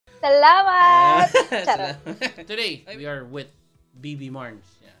Salamat! Charot. Today, we are with BB Marnz.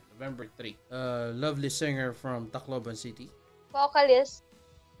 Yeah, November 3. Lovely singer from Tacloban City. Vocalist,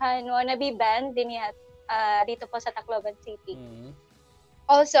 wannabe band din yan, dito po sa Tacloban City. Mm-hmm.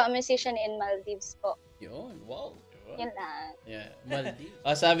 Also, a musician in Maldives po. Yun, wow. Yun lang. Yeah, Maldives.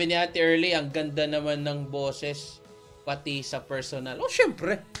 Sabi ni Ate Early, ang ganda naman ng boses, pati sa personal. Oh,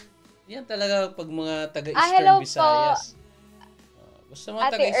 syempre. Yan talaga pag mga taga-Eastern hello Visayas. Basta mga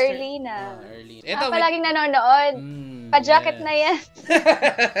Ate taga-Eastern. Early na. Early. Palaging nanonood. Pa-jacket na yan.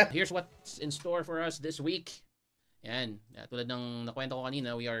 Here's what's in store for us this week. Yan. Tulad ng nakwento ko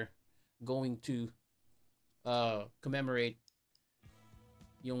kanina, we are going to commemorate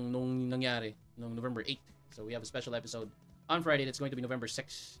yung nung nangyari nung November 8. So we have a special episode on Friday that's going to be November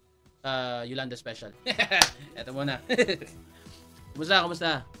 6. Yolanda special. Eto muna.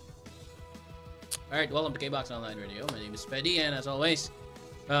 Kumusta? Alright, welcome to KBOX Online Radio. My name is Freddy, and as always,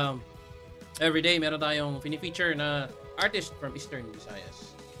 every day meron tayong fini-feature na artist from Eastern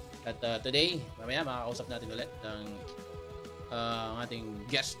Visayas. At today, mamaya makakausap natin ulit ang ating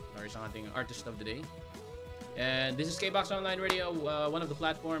guest or isang ating artist of the day. And this is KBOX Online Radio, one of the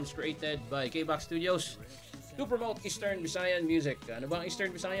platforms created by KBOX Studios to promote Eastern Visayan music. Ano ba ang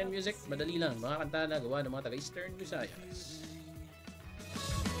Eastern Visayan music? Madali lang, mga kanta na gawa ng mga taga-Eastern Visayas.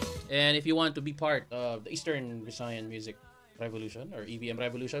 And if you want to be part of the Eastern Visayan music revolution or EVM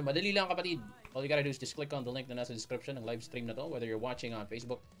revolution, madali lang kapatid. All you gotta do is just click on the link na nasa description ng live stream na to, whether you're watching on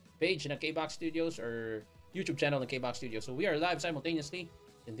Facebook page ng KBOX Studios or YouTube channel ng KBOX Studios. So we are live simultaneously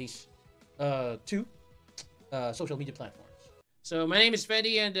in these two social media platforms. So my name is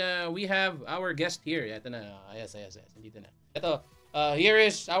Freddy, and we have our guest here. Ito na. Yes. Dito na. Ito. Here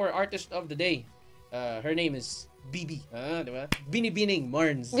is our artist of the day. Her name is BB. Diba? Binibining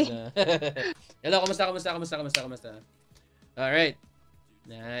Marnz. Hello, kamusta? Alright.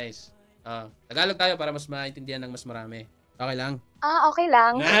 Nice. Tagalog tayo para mas maintindihan ng mas marami. Okay lang? Okay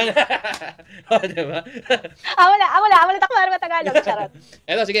lang. Diba? Wala Tagalog. Charot.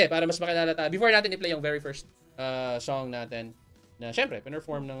 Eto, sige, para mas makilala tayo. Before natin i-play yung very first song natin, na syempre,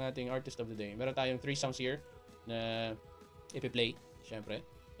 pinerform ng ating artist of the day. Meron tayong 3 songs here na ipi-play, syempre.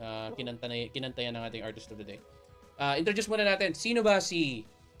 Kinantayan ng ating artist of the day. Introduce muna natin, sino ba si,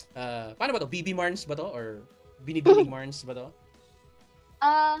 paano ba to? BB Marnz ba to? Or Binibining Marnz ba to?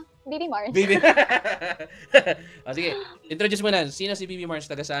 BB Marnz. BB. Sige, introduce muna. Sino si BB Marnz?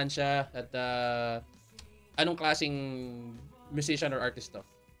 Taga saan siya? At anong klaseng musician or artist to?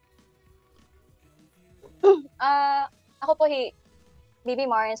 Ako po BB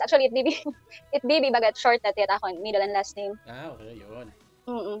Marnz. Actually, it BB bagat short na tiyata ako, middle and last name. Okay, yun.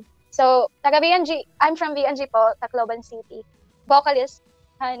 So, taga BNG, I'm from BNG po, Tacloban City. Vocalist,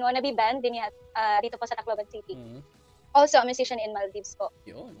 wannabe band din yan, dito po sa Tacloban City. Also, a musician in Maldives po.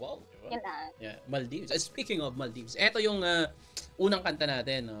 Yun, wow. Yun lang. Yeah, Maldives. Speaking of Maldives, eto yung unang kanta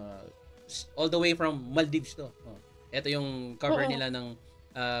natin. All the way from Maldives to. Eto yung cover nila ng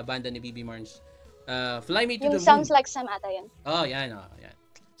banda ni BB Marnz. Fly Me to the Moon. Yung Sounds Like Sam ata yun. Yan.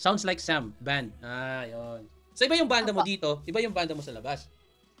 Sounds Like Sam, band. Yun. So, iba yung banda mo dito, iba yung banda mo sa labas.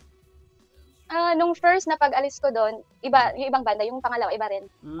 Nung first na pag-alis ko doon, yung ibang banda, yung pangalawa, iba rin.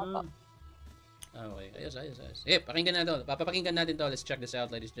 Opo. Okay, ayos. Pakinggan natin to. Papapakinggan natin to. Let's check this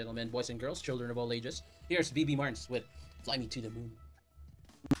out, ladies and gentlemen, boys and girls, children of all ages. Here's BB Marnz with Fly Me to the Moon.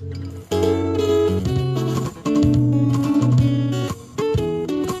 Ooh.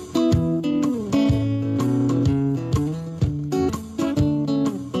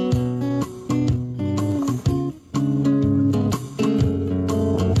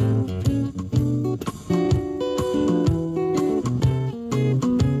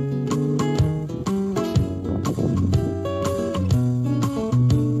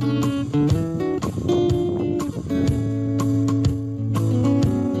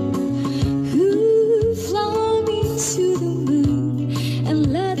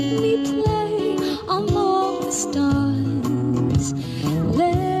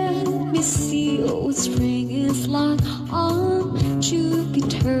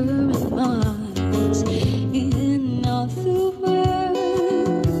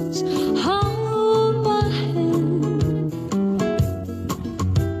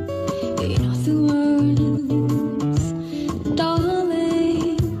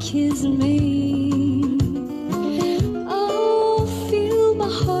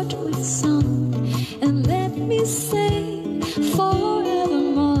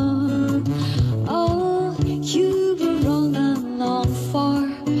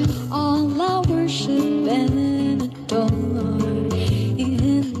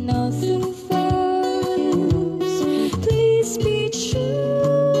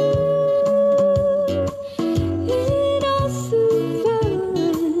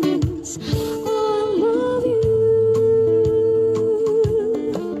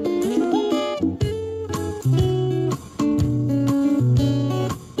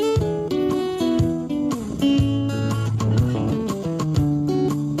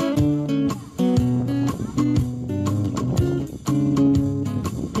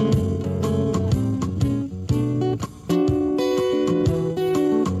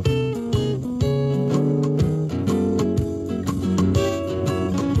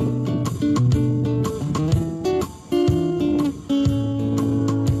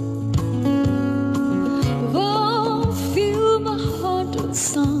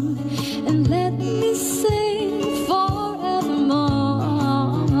 song and let me sing forevermore.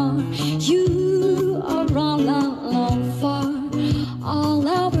 You are all I long for, all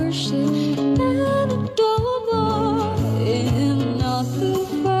I worship and adore. In other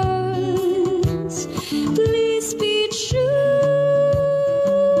words, please be true.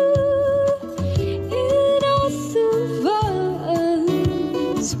 In other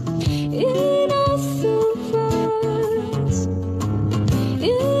words, in other words,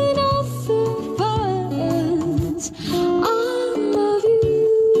 in other words, I love you.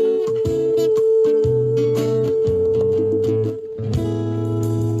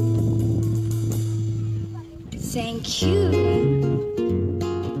 Thank you.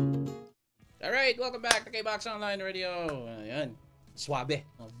 Alright, welcome back to KBOX Online Radio. Ayan. Suabe.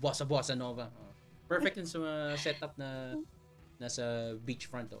 Bossa Nova. Perfect din sa setup na nasa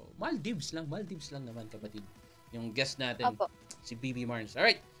beachfront. Maldives lang naman, kapatid. Yung guest natin, Opo. si BB Marnz.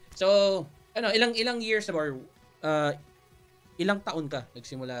 Alright. So, ilang years or ilang taon ka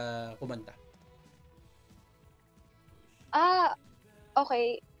nagsimula kumanta?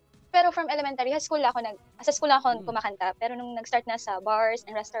 Okay. Pero from elementary, sa school ako kumakanta. Pero nung nag-start na sa bars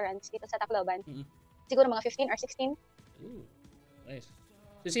and restaurants dito sa Tacloban, siguro mga 15 or 16. Ooh, nice.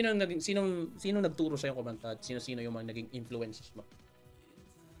 So, sino nagturo sa'yo kumanta at sino yung mga naging influences mo?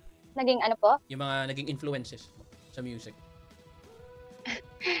 Naging ano po? Yung mga naging influences mo sa music.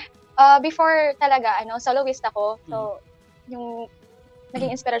 Before talaga, soloist ako. So, yung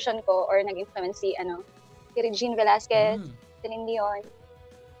naging inspiration ko or naging influence si Regine Velasquez, Celine Dion.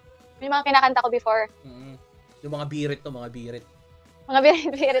 May mga kinakanta ko before. Yung mga birit. Mga birit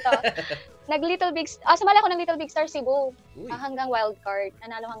ako. Sumali ako ng Little Big Star Cebu. Hanggang wild card.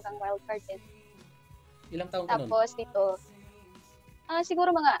 Nanalo hanggang wild card din. Ilang taon ka nun? Tapos dito,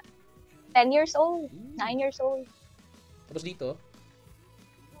 siguro mga 10 years old, 9 years old. Tapos dito?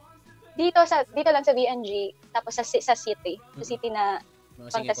 Dito lang sa BNG, tapos sa city. Sa city na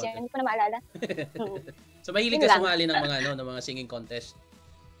Mga singing contest yun. Hindi ko na maalala. So mahilig ka sumali ng mga singing contest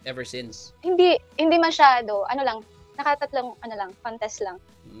ever since? Hindi masyado. Nakatatlong contest lang.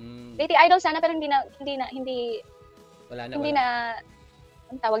 Dating idol sana pero hindi Wala na.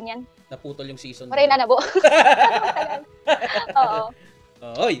 ang tawag niyan? Naputol yung season. Morena na buo. Oo.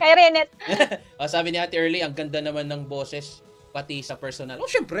 Oy. Kay Renet. Sabi ni Ate Early, ang ganda naman ng boses pati sa personal.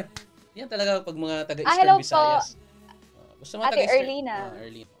 Syempre. Yan talaga pag mga taga-Eastern Visayas. Gusto mo Ate Early na.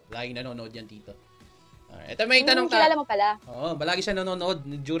 Early. Laging nanonood yan dito. Ito may tanong kilala mo pala. Oo, palagi siya nanonood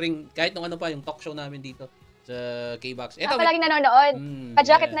during kahit nung yung talk show namin dito sa KBOX. Ito palagi nanonood.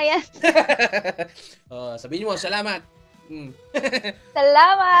 Pa-jacket na yan. Sabihin mo, salamat.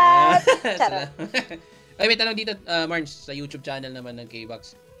 Salamat. Ay, may tanong dito, Marnz, sa YouTube channel naman ng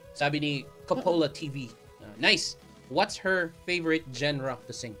KBOX. Sabi ni Coppola TV. Nice. What's her favorite genre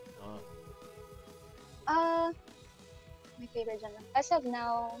to sing? My favorite genre. As of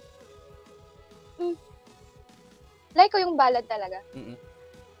now, like ko yung ballad talaga.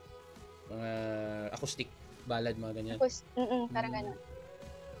 Mga acoustic ballad, mga ganyan. Parang gano'n.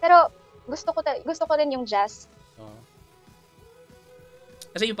 Pero gusto ko rin yung jazz.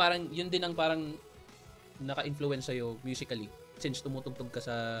 Kasi yun din ang parang naka-influence sa'yo musically since tumutugtog ka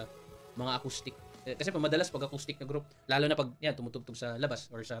sa mga acoustic. Kasi madalas pag acoustic na group, lalo na pag tumutugtog sa labas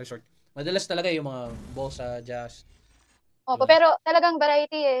or sa resort, madalas talaga yung mga bossa, jazz. Opo, pero talagang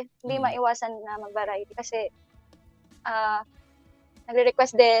variety Hindi maiwasan na mag-variety kasi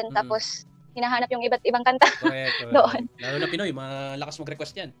nagre-request din tapos hinahanap yung iba't ibang kanta. Correct. Doon. Lalo na Pinoy, malakas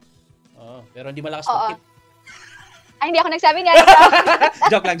mag-request yan. Pero hindi malakas mag-tip. Ay, hindi ako nagsabi niya.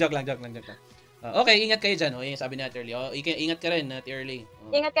 Joke lang. Okay, ingat kayo dyan. Sabi ni Ate Early. Ingat ka rin, Ate Early.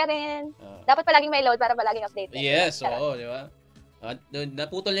 Ingat ka rin. Dapat palaging may load para palaging updated. Yes, oo, di ba?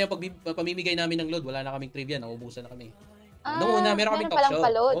 Naputol na yung pamimigay namin ng load. Wala na kaming trivia. Naubusan na kami. Noong una, meron kaming talk show.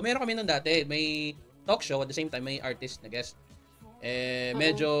 Meron kami nun dati. May talk show. At the same time, may artist na guest.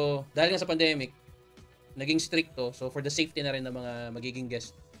 Medyo, dahil nga sa pandemic, naging stricto. So, for the safety na rin ng mga magiging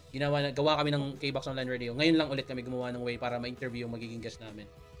guest, gawa kami ng KBOX Online Radio. Ngayon lang ulit kami gumawa ng way para ma-interview yung magiging guest namin.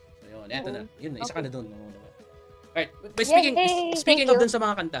 So, yun. Eto na. Yun, isa ka na dun. Alright. But speaking of dun sa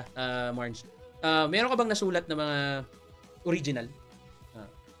mga kanta, Marnz, meron ka bang nasulat na mga original?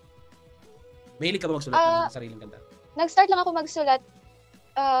 Mahilig ka ba magsulat ng sariling kanta? Nag-start lang ako magsulat.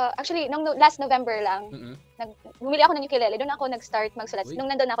 Actually, nung last November lang, bumili ako ng ukulele. Doon ako nag-start magsulat. Nung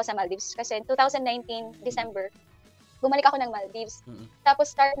nandun ako sa Maldives. Kasi 2019, December, bumalik ako ng Maldives. Tapos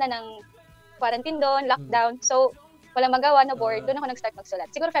start na ng quarantine doon, lockdown. So, walang magawa, na bored. Doon ako nag-start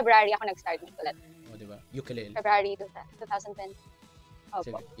magsulat. Siguro February ako nag-start magsulat. Diba? Ukulele. February 2020.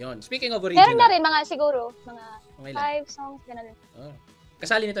 Opo. Yun. Speaking of original. Meron na rin mga siguro, mga 5 songs, gano'n.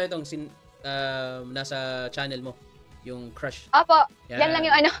 kasali nito itong nasa channel mo, yung Crush. Opo, yan lang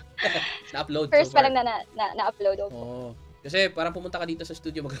yung Na-upload first so far. pa lang na-upload. Opo. Oo. Kasi parang pumunta ka dito sa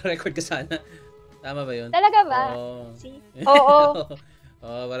studio, mag-record ka sana. Tama ba yun? Talaga ba? Oo. See? Oo.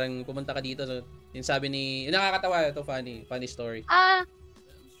 Oo, parang pumunta ka dito. So, yung sabi yung nakakatawa, ito funny story.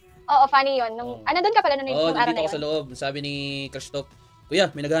 Oo, funny yun. Doon ka pala nung araw na dito yun? ako sa loob. Sabi ni Christoph,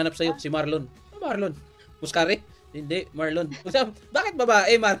 Kuya, may naghahanap sa'yo, si Marlon. Marlon? Muskari? Hindi, Marlon. Bakit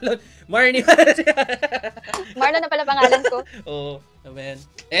babae, Marlon? Marnie. Marlon na pala pangalan ko. Oo, amen.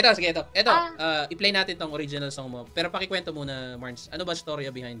 Sige, ito. I-play natin tong original song mo. Pero pakikwento muna, Marnz. Ano ba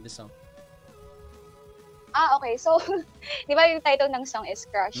storya behind this song? Okay. So, di ba yung title ng song is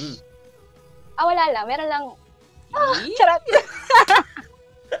Crush? Wala lang. Meron lang... charot!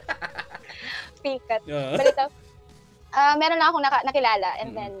 Pikat. Balito. Meron lang akong nakilala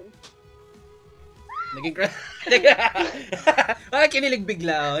and then... Naging crush. Kinilig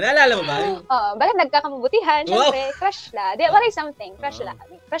bigla. Naalala mo ba? Oo, bakit nagkakamabutihan? Siyempre, crush la. What is something? Crush la.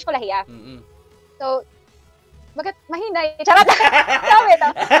 Crush ko lahiya. So, bakit mahinay? Charot! Sabi ito.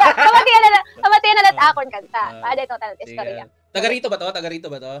 Kamatiyan na akon kanta. Paano ito talagang istorya. Taga-rito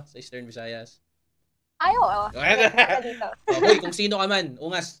ba to? Sa Eastern Visayas? Ay, oo. Dito. Boy, kung sino ka man,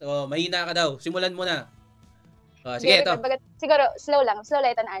 ungas. Mahina ka daw. Simulan mo na. Sige, ito. Siguro, slow lang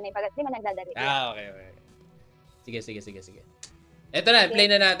ito na pagkat di man nagdadali. Okay. Sige. Ito na, play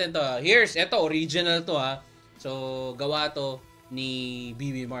na natin to. Ito, original to ha. So, gawa to ni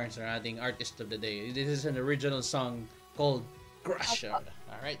BB Marnz, our ating artist of the day. This is an original song called Crush.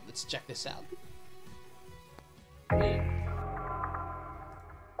 Alright, let's check this out. Okay.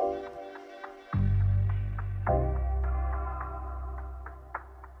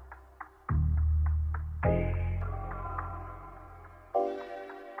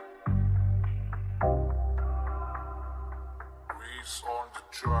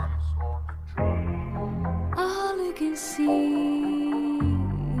 All you can see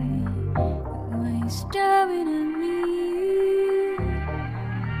when you're staring at me,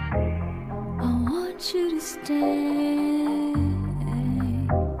 I want you to stay.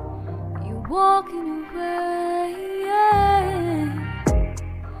 You're walking away,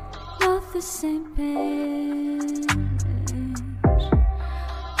 not the same page.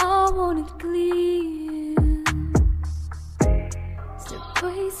 I want it clear.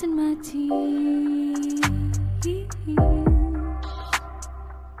 Wasting my tears.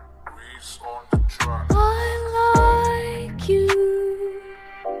 I like you.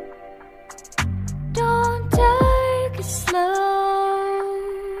 Don't take it slow.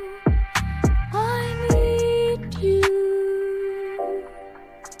 I need you.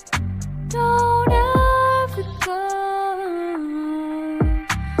 Don't ever go.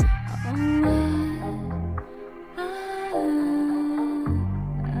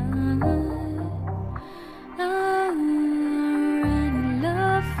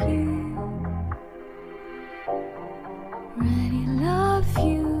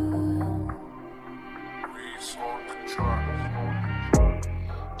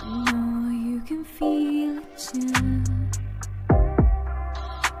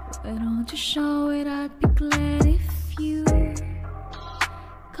 To show it, I'd be glad if you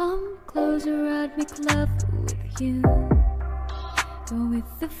come closer, I'd make love with you. Go with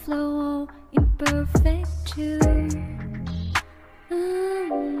the flow, imperfect too.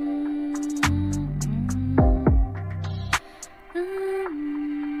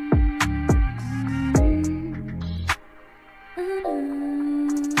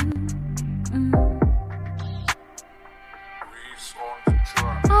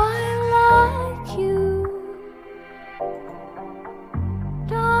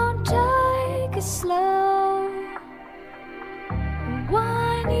 Slow,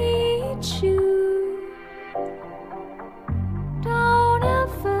 I need you. Don't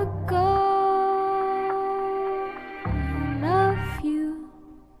ever go. I love you.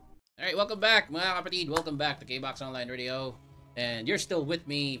 Alright, welcome back mga kapatid. Welcome back to KBOX Online Radio. And you're still with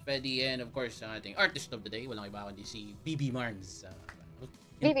me, Fedi, and of course, ang ating artist of the day. Walang iba kundi si BB Marnz.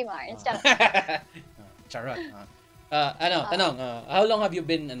 BB Marnz, charot. Charot. Tanong, how long have you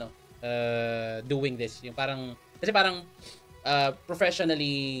been, doing this? Yung parang, kasi parang,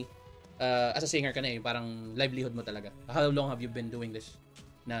 professionally, as a singer ka na parang livelihood mo talaga. How long have you been doing this?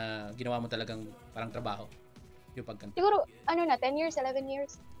 Na ginawa mo talagang parang trabaho? Yung pagkanta. Siguro, 10 years, 11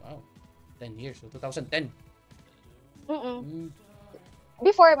 years. Wow. 10 years. So, 2010.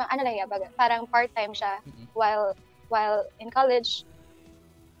 Before, parang part-time siya while in college.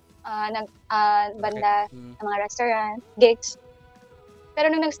 Banda sa mga restaurant, gigs. Pero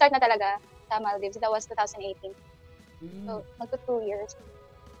nung nag-start na talaga sa Maldives, that was 2018. So, magto 2 years.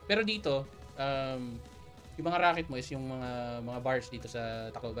 Pero dito, yung mga racket mo is yung mga bars dito sa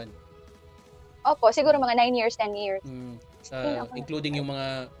Tacloban. Opo, siguro mga 9 years, 10 years. Including yung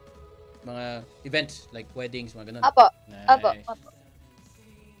mga events like weddings, mga ganun. Opo. Nice. Opo.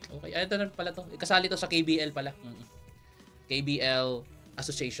 Okay, ito na pala to. Kasali to sa KBL pala. KBL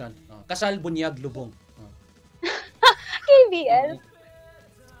Association. Kasal, Bunyag, Lubong. KBL?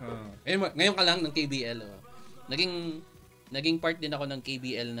 Ngayon ka lang ng KBL. Naging part din ako ng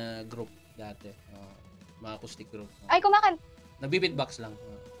KBL na group dati. Mga acoustic group. Ay, Nagbi-beatbox lang.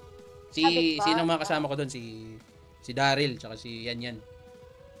 Sino mga kasama ko doon? Si Daryl, tsaka si Yan.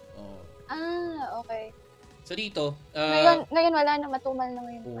 Okay. So dito, ngayon wala na, matumal na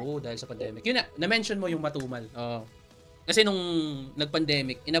ngayon. Oo, dahil sa pandemic. Yun na-mention mo yung matumal. Kasi nung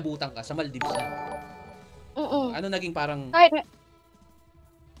nag-pandemic, inabutan ka sa Maldives na. Ano naging parang... Kahit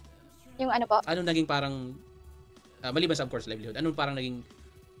yung ano po? Ano naging parang... maliban sa, of course, livelihood. Ano parang naging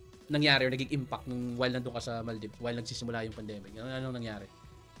nangyari or naging impact nung while nandun ka sa Maldives, while nagsisimula yung pandemic? Ano nangyari?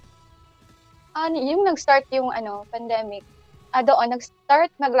 Yung nag-start yung pandemic, doon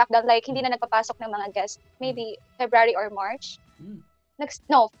nag-start mag-lockdown, like hindi na nagpapasok ng mga guests, maybe February or March.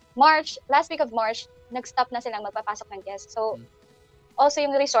 March, last week of March, nag-stop na silang magpapasok ng guests. So, also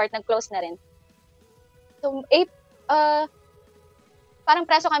yung resort, nag-close na rin. So, parang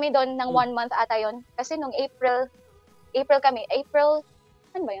preso kami doon ng 1 month ata yun. Kasi nung April,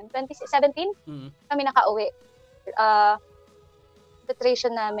 ano ba yun? 2017? Kami nakauwi.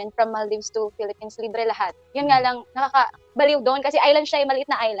 Registration namin from Maldives to Philippines, libre lahat. Yun nga lang, nakakabaliw doon kasi island siya, maliit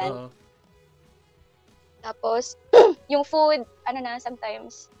na island. Tapos, yung food,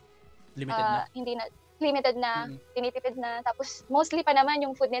 sometimes, limited na, tinitipid na. Tapos, mostly pa naman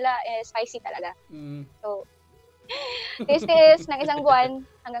yung food nila spicy talaga. So, tiis ng isang buwan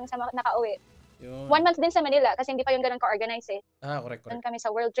hanggang sa nakauwi. 1 month din sa Manila kasi hindi pa yung ganun ka-organize eh. Correct. Doon kami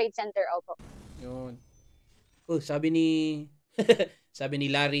sa World Trade Center, opo. Yun. Sabi ni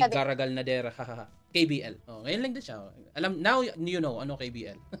Larry Garagal Nadera, KBL. Ngayon lang din siya. Now you know ano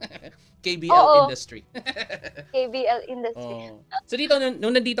KBL. KBL Industry. KBL Industry. So dito,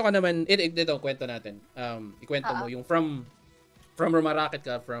 nung nandito ka naman, ito, kwento natin. Ikwento mo yung from Rumaracket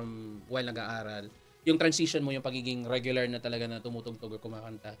ka, from while nag-aaral, yung transition mo, yung pagiging regular na talaga na tumutugtog o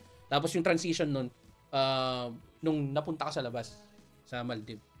kumakanta. Tapos yung transition nun, nung napunta ka sa labas, sa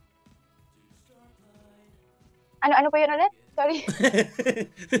Maldives. Ano po yun ulit? Sorry.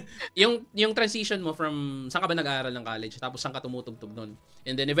 yung transition mo from saan ka ba nag-aaral ng college, tapos saan ka tumutugtog nun.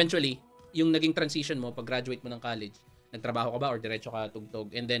 And then eventually, yung naging transition mo pag graduate mo ng college, nagtrabaho ka ba or diretso ka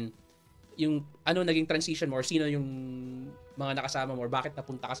tugtog? And then, yung naging transition mo or sino yung mga nakasama mo or bakit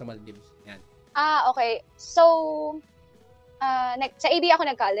napunta ka sa Maldives? Yan. Okay. So, sa ABE ako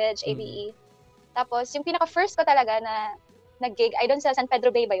nag-college, ABE. Tapos, yung pinaka-first ko talaga na nag-gig ay doon sa San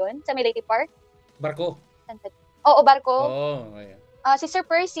Pedro Bay ba yun? Sa Milady Park? Barko? San Pedro. Oo, barko. Okay. Si Sir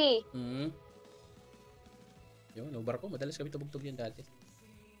Percy. Yun, barko. Madalas kami tubog-tog yun dati.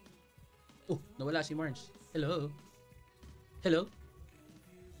 Nawala si Marnz. Hello?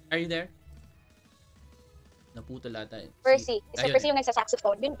 Are you there? Naputol ata. Percy. Sir Percy yung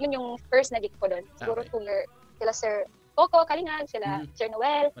nagsa-saxophone. Yun yung first na gig ko doon. Siguro 2 years. Sila Sir Coco, Kalingag, sila Sir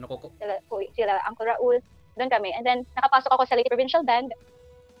Noel, sila Uncle Raul. Doon kami. And then, nakapasok ako sa Leyte Provincial Band.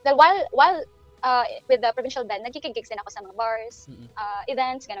 Then, while with the provincial band, nagkikig-gigs din ako sa mga bars,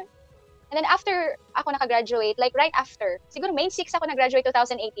 events, ganun. And then after ako nakagraduate, like right after, siguro May 6 ako nag-graduate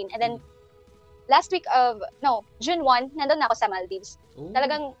 2018. And then June 1, nandun na ako sa Maldives.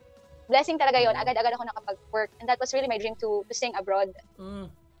 Talagang blessing talaga yon. Agad-agad ako nakapag-work. And that was really my dream to sing abroad.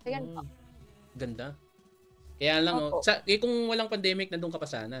 So, yan. Ganda. Kaya lang, kung walang pandemic, nandun ka pa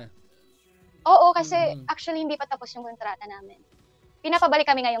sana. Oo, kasi actually hindi pa tapos yung kontrata namin. Pinapabalik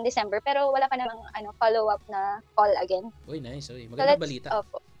kami ngayong December, pero wala pa namang follow-up na call again. Uy, nice. Magandang balita.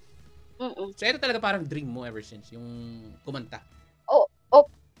 Opo. So, ito talaga parang dream mo ever since, yung kumanta.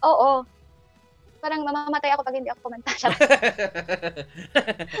 Oo. Parang mamamatay ako pag hindi ako kumanta.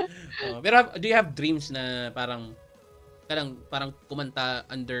 Pero do you have dreams na parang kumanta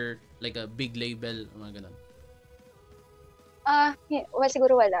under like a big label, mga ganun?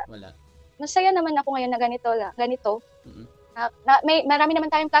 Siguro wala. Masaya naman ako ngayon na ganito. Marami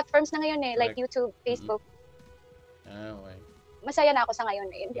naman tayong platforms na ngayon like YouTube, Facebook. Okay. Masaya na ako sa ngayon.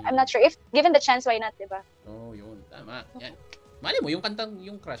 I'm not sure if given the chance, why not, di ba? Yun. Tama. Yan. Mali mo, yung kantang,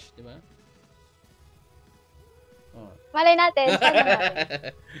 yung Crush, di ba? Malay natin.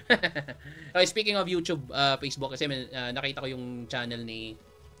 Speaking of YouTube, Facebook, kasi nakita ko yung channel ni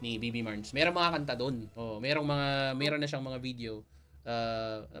BB Marnz. Merong mga kanta doon. Meron na siyang mga video.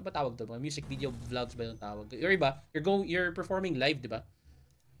 Ano ba tawag to? Mga music video vlogs ba yung tawag? Or iba, you're performing live, di ba?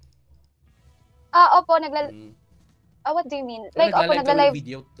 Opo, Mm. what do you mean? Pero Like, opo, nagla-live ka ba ng nagla-live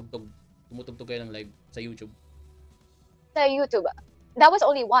video, tumutugtog kayo ng live sa YouTube? sa YouTube. That was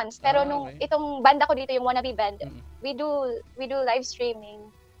only once. Pero nung Okay. itong banda ko dito, yung Wannabe Band, Mm. we do live streaming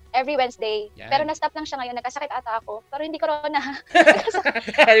every Wednesday. Yan. Pero na-stop lang siya ngayon. Nagkasakit ata ako. Pero hindi corona.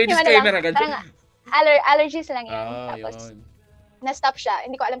 Yung disclaimer agad. Parang allergies lang yan. Tapos, Yun. na-stop siya.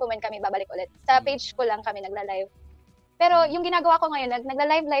 Hindi ko alam kung when kami babalik ulit. Sa page ko lang kami nagla-live. Pero yung ginagawa ko ngayon,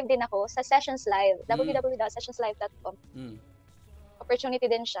 nagla-live din ako sa Sessions Live. www.sessionslive.com. Mm. Opportunity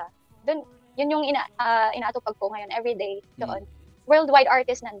din siya. Doon, yun yung inaatupag ko ngayon everyday doon. Worldwide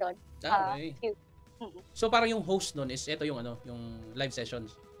artist nandun. Okay. Few. So parang yung host nun is ito yung yung live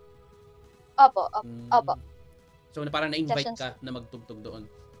sessions. Opo. Mm. Opo. So parang na-invite Sessions. ka na magtugtog doon.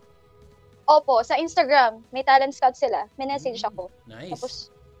 Opo, sa Instagram, may talent scout sila. May message ako. Nice. Tapos,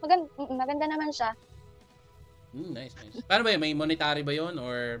 maganda naman siya. Nice. Paano ba yun? May monetary ba yun?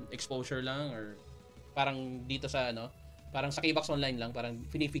 Or exposure lang? Or parang dito sa parang sa KBOX online lang, parang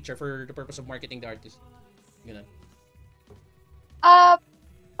fini-feature for the purpose of marketing the artist. Ganun.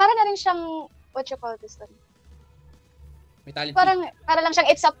 Para na rin siyang, what you call this one? May talent Para lang siyang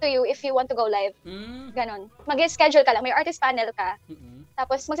it's up to you if you want to go live. Ganon. Mag-schedule ka lang. May artist panel ka.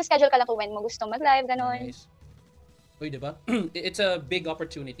 Tapos mag-schedule ka lang kung when mo gustong mag-live. Ganon. Nice. Uy, diba? It's a big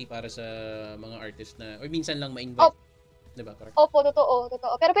opportunity para sa mga artist na, or minsan lang ma-invite. Diba? Correct? Opo, totoo.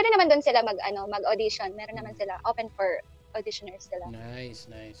 Pero pwede naman doon sila mag-audition. Meron naman sila open for auditioners sila. Nice.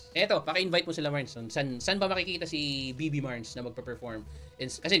 Eto, paki-invite mo sila, Marnz. Saan ba makikita si BB Marnz na magpa-perform?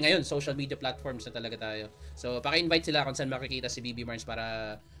 Kasi ngayon, social media platforms na talaga tayo. So, paki-invite sila kung saan makikita si BB Marnz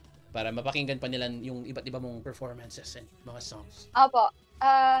para mapakinggan pa nila yung iba't iba mong performances and mga songs. Opo.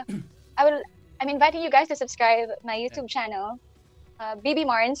 I'm inviting you guys to subscribe my YouTube channel, BB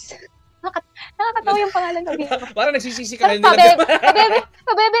Marnz. Nakakatawa yung pangalan ko, BB. Parang nagsisisi ka rin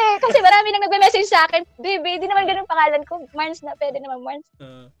Pabebe, kasi marami nang nagme-message sa akin. BB, di naman ganun pangalan ko. Marnz na, pwede naman Marnz.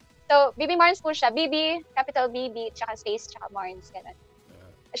 So, BB Marnz po siya. BB, capital BB, tsaka space, tsaka Marnz. Ganun.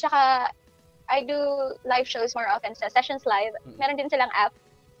 Tsaka, I do live shows more often sa Sessions Live. Meron din silang app.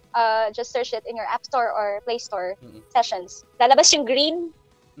 Just search it in your App Store or Play Store. Sessions. Lalabas yung green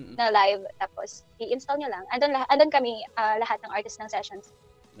na live. Tapos, i-install nyo lang. Andun kami, lahat ng artists ng Sessions.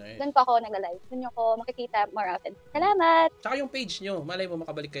 Nice. Doon pa ako nagla-live. Doon ako makikita more often. Salamat! Tsaka yung page nyo, malay mo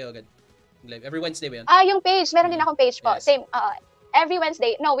makabalik kayo agad. Live. Every Wednesday ba yun? Yung page. Meron din akong page po. Yes. Same. Every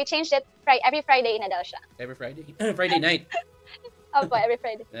Wednesday. No, we changed it. Every Friday na daw siya. Every Friday? Friday night? Opo, every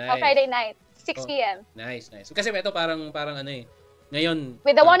Friday. Nice. Friday night. 6 p.m. Nice. Kasi ito parang ngayon.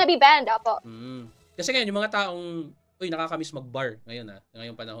 With the Wannabe Band, opo. Kasi ngayon, yung mga taong, nakakamiss mag-bar ngayon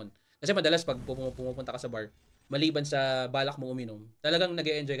ngayong panahon. Kasi madalas pag pumupunta ka sa bar, maliban sa balak mong uminom, talagang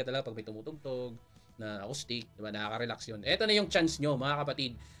nag-e-enjoy ka talaga pag may tumutugtog, na acoustic, diba? Nakaka-relax yun. Ito na yung chance nyo, mga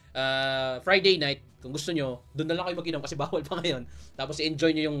kapatid. Friday night, kung gusto nyo, doon na lang kayo mag-inom kasi bawal pa ngayon. Tapos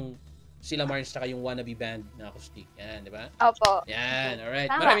i-enjoy nyo yung sila Marnz tsaka yung Wannabe Band na acoustic. Yan, di ba? Opo. Yan,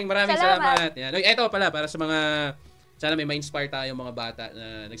 alright. Tama. Maraming salamat. Yan. Ito pala, para sa mga, sana may ma-inspire tayo mga bata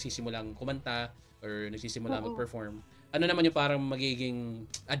na nagsisimulang kumanta or nagsisimulang mag-perform. Ano naman yung parang magiging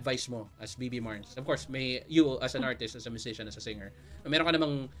advice mo as BB Marnz? Of course, may you as an artist, as a musician, as a singer. Meron ka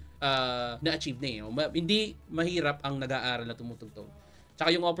namang na-achieve na eh. Hindi mahirap ang nag-aaral na tumutugtog.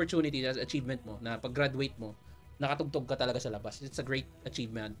 Tsaka yung opportunity as achievement mo na pag-graduate mo, nakatugtog ka talaga sa labas. It's a great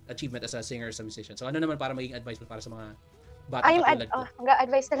achievement as a singer, as a musician. So ano naman para maging advice mo para sa mga bata katulad ko?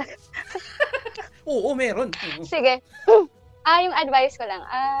 Mag-advice talaga. Oo, meron. Sige. Yung advice ko lang.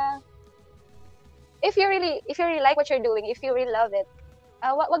 If you really like what you're doing, if you really love it,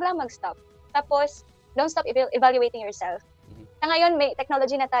 wag lang mag-stop. Tapos, don't stop evaluating yourself. Na ngayon, may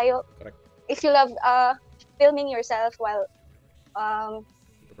technology na tayo. Correct. If you love filming yourself while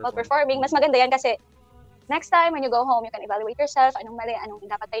performing, mas maganda yan kasi next time when you go home, you can evaluate yourself, anong mali, anong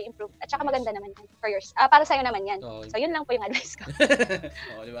dapat tayo improve. At saka maganda naman yan for yours. Para sa'yo naman yan. So, yun lang po yung advice ko.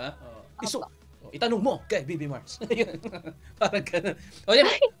 Oo, di ba? Itanong mo kay BB Marnz. Parang ganun. O yan,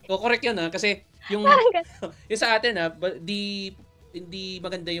 correct yun kasi yung sa atin hindi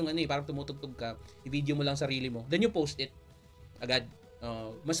maganda yung parang tumutugtog ka, i-video mo lang sarili mo, then you post it agad.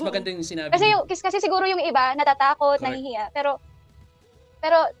 Mas maganda yung sinabi. Kasi siguro yung iba natatakot, nahihiya, pero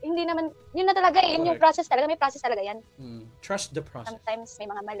hindi naman, yun na talaga yun yung process talaga, may process talaga yan. Trust the process. Sometimes may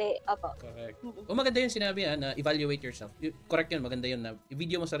mga mali. Opo. Correct. O maganda yung sinabi na evaluate yourself. Correct yun, maganda yun na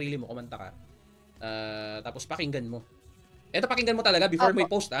i-video mo sarili mo, kumanta ka. Tapos pakinggan mo. Eto, pakinggan mo talaga before mo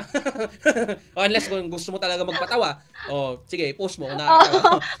i-post unless kung gusto mo talaga magpatawa, sige, i-post mo kung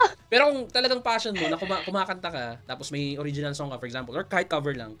nakakatawa. Pero kung talagang passion mo na kumakanta ka, tapos may original song ka, for example, or kahit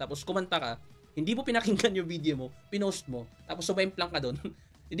cover lang, tapos kumanta ka, hindi mo pinakinggan yung video mo, pinost mo, tapos sumemplang ka doon,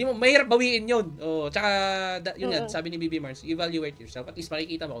 Hindi mo, mahirap bawiin yun. Tsaka, yun yan, sabi ni BB Marnz, evaluate yourself. At least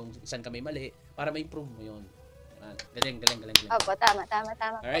makikita mo kung saan ka may mali para ma-improve mo yun. Galing. Opo, tama.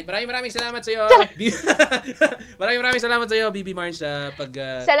 Alright, maraming salamat sa iyo. maraming salamat sa iyo, BB Marnz, sa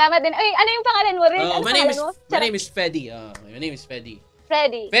Salamat din. Ay, ano yung pangalan mo rin? my name is Feddy. My name is Feddy.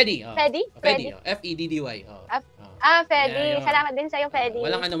 Freddy. Feddy. Freddy. Feddy. Feddy. Salamat din sa'yo, Feddy.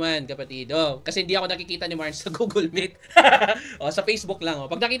 Walang anuman, kapatid. Kasi hindi ako nakikita ni Marnz sa Google Meet. Sa Facebook lang.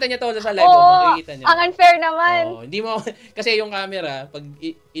 Pag nakita niya to sa live, makikita niya. Ang unfair naman. Hindi mo, kasi yung camera, pag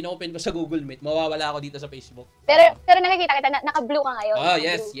in-open ko sa Google Meet, mawawala ako dito sa Facebook. Pero nakikita kita, naka-blue ka ngayon.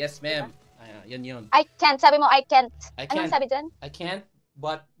 Yes, ma'am. Yun. I can't. Sabi mo, I can't. Anong sabi dyan? I can't,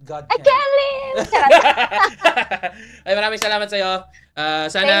 but God I can. can't live! Ay, maraming salamat sa'yo.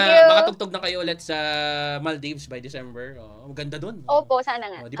 Sana makatugtog na kayo ulit sa Maldives by December. Maganda dun. Opo, sana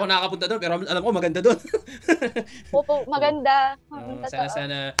nga. Di pa ako nakapunta dun, pero alam ko maganda dun. Opo, maganda.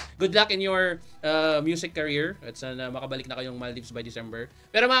 Sana good luck in your music career at sana makabalik na kayong Maldives by December.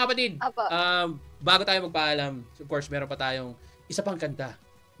 Pero mga kapatid, bago tayo magpaalam, of course, meron pa tayong isa pang kanta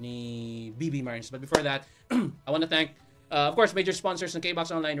ni BB Marnz. But before that, I want to thank of course, major sponsors ng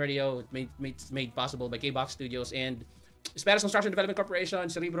KBOX Online Radio, made possible by KBOX Studios and Esperas Construction Development Corporation,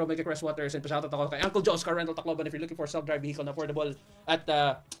 Cerebro, Mega Crest Waters, and pasalamat ako kay Uncle Joe's Car Rental Tacloban. If you're looking for a self-drive vehicle na affordable at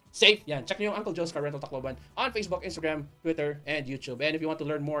safe, yan, check nyo yung Uncle Joe's Car Rental Tacloban on Facebook, Instagram, Twitter, and YouTube. And if you want to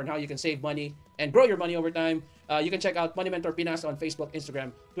learn more on how you can save money and grow your money over time, you can check out Money Mentor Pinas on Facebook,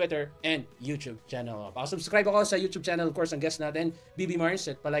 Instagram, Twitter, and YouTube channel. Subscribe ako sa YouTube channel, of course, ang guest natin, BB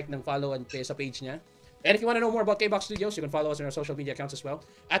Marnz, at palike ng follow and sa page niya. And if you want to know more about KBOX Studios, you can follow us on our social media accounts as well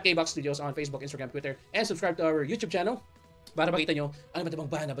at KBOX Studios on Facebook, Instagram, Twitter, and subscribe to our YouTube channel para makita nyo ano ba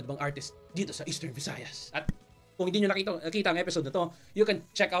banda, ba artist dito sa Eastern Visayas. At kung hindi nyo nakita ang episode na to, you can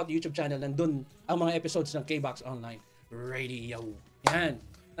check out the YouTube channel. Nandun ang mga episodes ng KBOX Online Radio. Yan.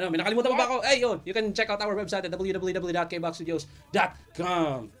 May nakalimutan mo ba ako? Yun. You can check out our website at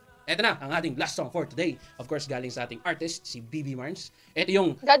www.kboxstudios.com. Ito na, ang ating last song for today. Of course, galing sa ating artist, si BB Marnz. Ito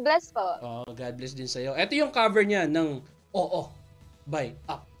yung... God bless po. God bless din sa'yo. Ito yung cover niya ng Oo by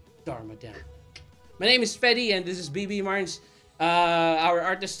Up Dharma Down. My name is Feddy and this is BB Marnz, our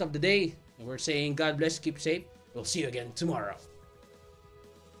artist of the day. And we're saying God bless, keep safe. We'll see you again tomorrow.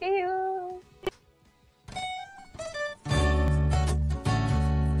 See you.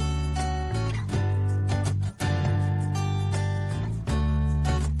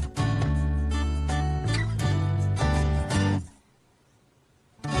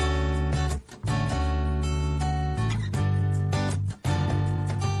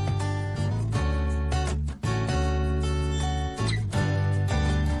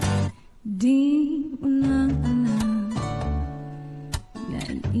 Di mo lang alam,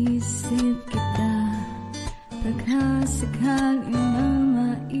 naiisip kita pagkasakaling na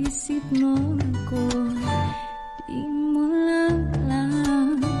maisip mo ako. Di mo lang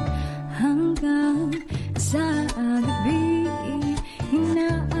alam, hanggang sa gabi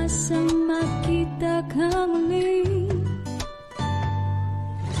inaasang makita ka muli.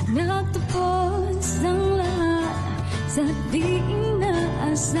 Natapos ang lahat sa di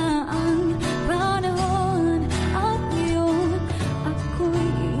inaasang panahon at ngayon ako'y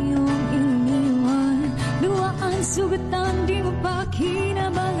iyong iniwan. Luha ang sugatan, di mo pa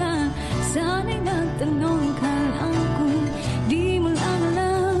kinabangan. Sana'y nagtanong ka lang kung di mo lang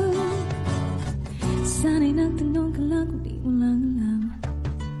alam. Sana'y nagtanong ka lang kung di mo lang alam.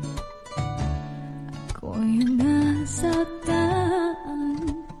 Ako'y nasaktan,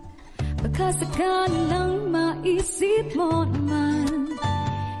 baka sakali lang maisip mo naman.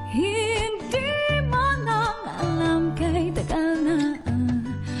 Hindi mo nang alam kay tagal na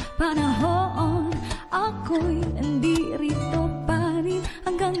panahon. Ako'y nandirito pa rin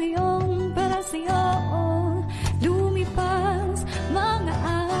hanggang ngayon para sa'yo. Lumipas mga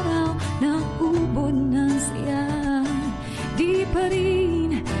araw, naubod ng saya. Di pa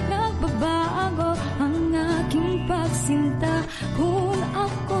rin nagbabago ang aking pagsinta. Kung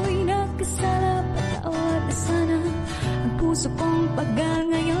ako'y nagkasala, patawad na sana ang puso kong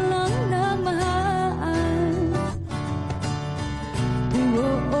pag-ngayon lang nagmahal.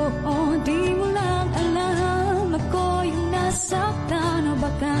 Di mo lang alam, ako yung nasaktan. O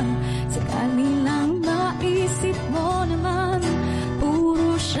baka sakali lang maisip mo naman,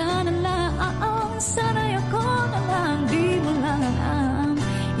 puro siya na lang. Sana'y ako na lang, di mo lang alam,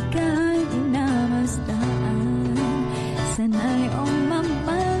 ika'y inamastaan. Sana'y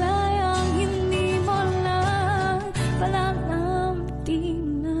mapalayang hindi mo lang palalam, di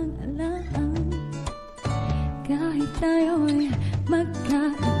mo lang alam. Kahit tayo'y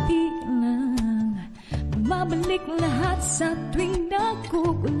magkaibigan lang, mabalik lahat sa tuwing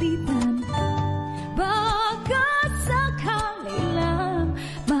nagkukulang.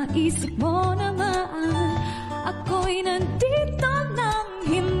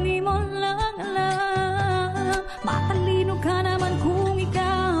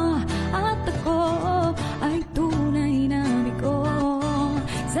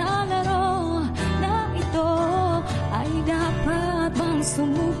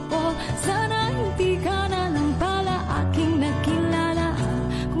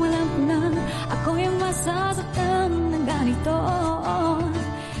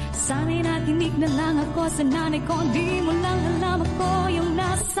 sa nanay ko, di mo lang alam ako yung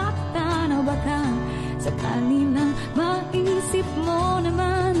nasaktan. O baka sakali lang maisip mo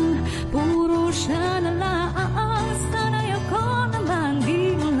naman, puro siya na lang. Sana'y ako naman,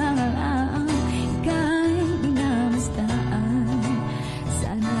 di mo lang alam, ika'y binamastaan.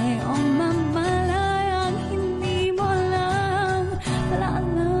 Sana'y o mamalayang hindi mo lang pala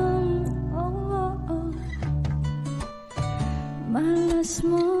alam. Oh, oh, oh. Malas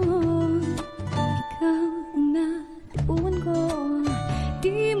mo